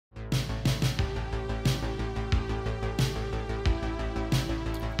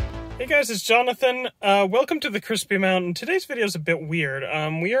Hey guys, it's Jonathan. Welcome to the Crispy Mountain. Today's video is a bit weird.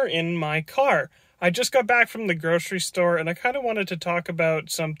 We are in my car. I just got back from the grocery store and I kind of wanted to talk about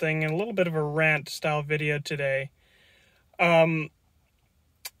something in a little bit of a rant style video today. As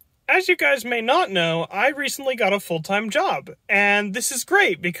you guys may not know, I recently got a full-time job. And this is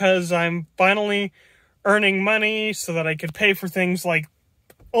great because I'm finally earning money so that I could pay for things like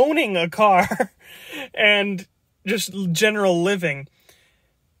owning a car and just general living.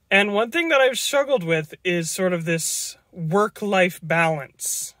 And one thing that I've struggled with is sort of this work-life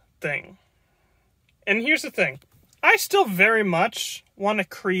balance thing. And here's the thing. I still very much want to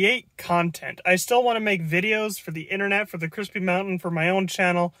create content. I still want to make videos for the internet, for the Crispy Mountain, for my own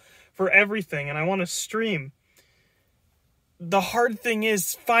channel, for everything. And I want to stream. The hard thing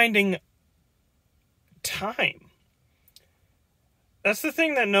is finding time. That's the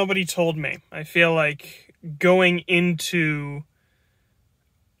thing that nobody told me. I feel like going into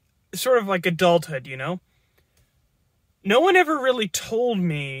sort of like adulthood, you know? No one ever really told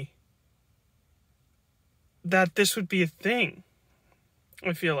me that this would be a thing.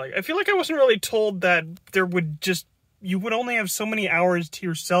 I feel like I wasn't really told that you would only have so many hours to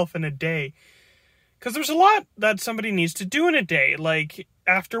yourself in a day. Because there's a lot that somebody needs to do in a day. Like,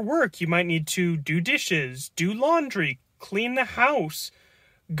 after work, you might need to do dishes, do laundry, clean the house,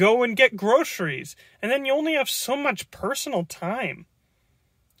 go and get groceries. And then you only have so much personal time.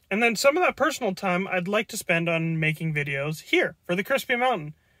 And then some of that personal time I'd like to spend on making videos here for the Crispy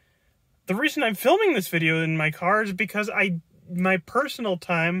Mountain. The reason I'm filming this video in my car is because my personal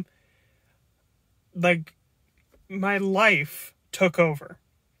time, like, my life took over.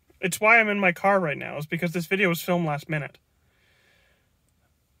 It's why I'm in my car right now, is because this video was filmed last minute.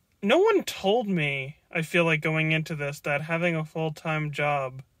 No one told me, I feel like going into this, that having a full-time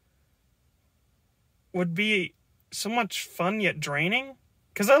job would be so much fun yet draining.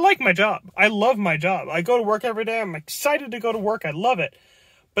 Because I like my job. I love my job. I go to work every day. I'm excited to go to work. I love it.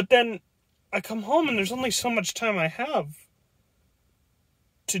 But then I come home and there's only so much time I have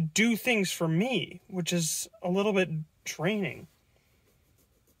to do things for me, which is a little bit draining.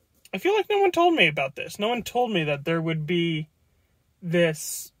 I feel like no one told me about this. No one told me that there would be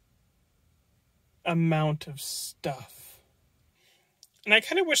this amount of stuff. And I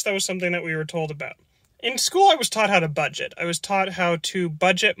kind of wish that was something that we were told about. In school, I was taught how to budget. I was taught how to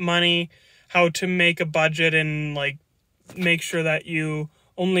budget money, how to make a budget and, like, make sure that you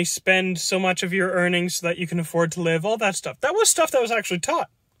only spend so much of your earnings so that you can afford to live, all that stuff. That was stuff that was actually taught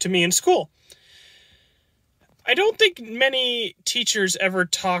to me in school. I don't think many teachers ever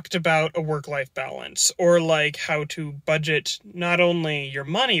talked about a work-life balance or, like, how to budget not only your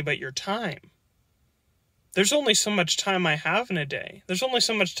money, but your time. There's only so much time I have in a day. There's only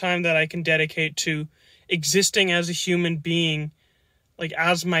so much time that I can dedicate to existing as a human being, like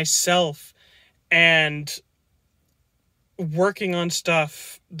as myself, and working on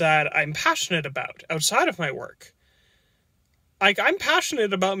stuff that I'm passionate about outside of my work. Like, I'm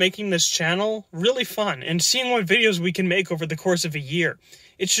passionate about making this channel really fun and seeing what videos we can make over the course of a year.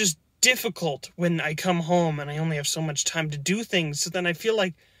 It's just difficult when I come home and I only have so much time to do things, so then I feel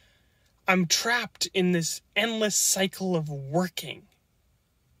like I'm trapped in this endless cycle of working.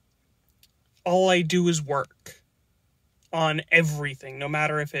 All I do is work on everything, no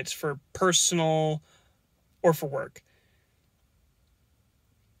matter if it's for personal or for work.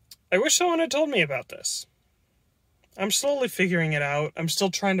 I wish someone had told me about this. I'm slowly figuring it out. I'm still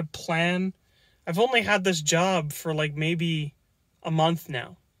trying to plan. I've only had this job for like maybe a month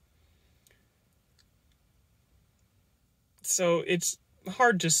now. So it's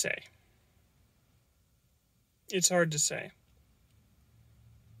hard to say. It's hard to say.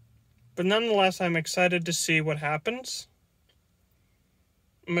 But nonetheless, I'm excited to see what happens.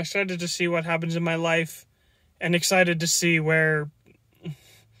 I'm excited to see what happens in my life, and excited to see where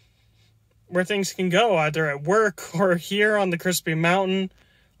things can go, either at work or here on the Crispy Mountain,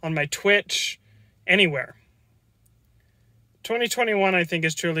 on my Twitch, anywhere. 2021, I think,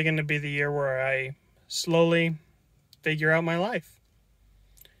 is truly going to be the year where I slowly figure out my life.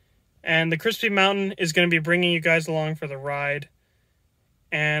 And the Crispy Mountain is going to be bringing you guys along for the ride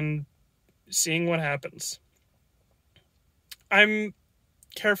and seeing what happens. I'm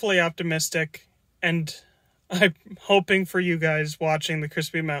carefully optimistic, and I'm hoping for you guys watching the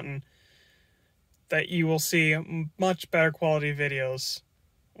Crispy Mountain that you will see much better quality videos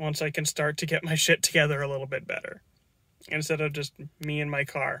once I can start to get my shit together a little bit better, instead of just me in my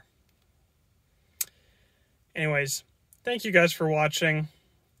car. Anyways, thank you guys for watching.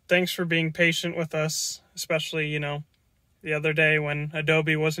 Thanks for being patient with us, especially, the other day when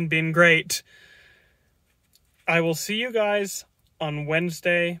Adobe wasn't being great. I will see you guys on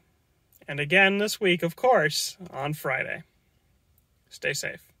Wednesday And again this week, of course, on Friday. Stay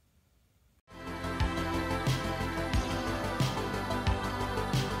safe.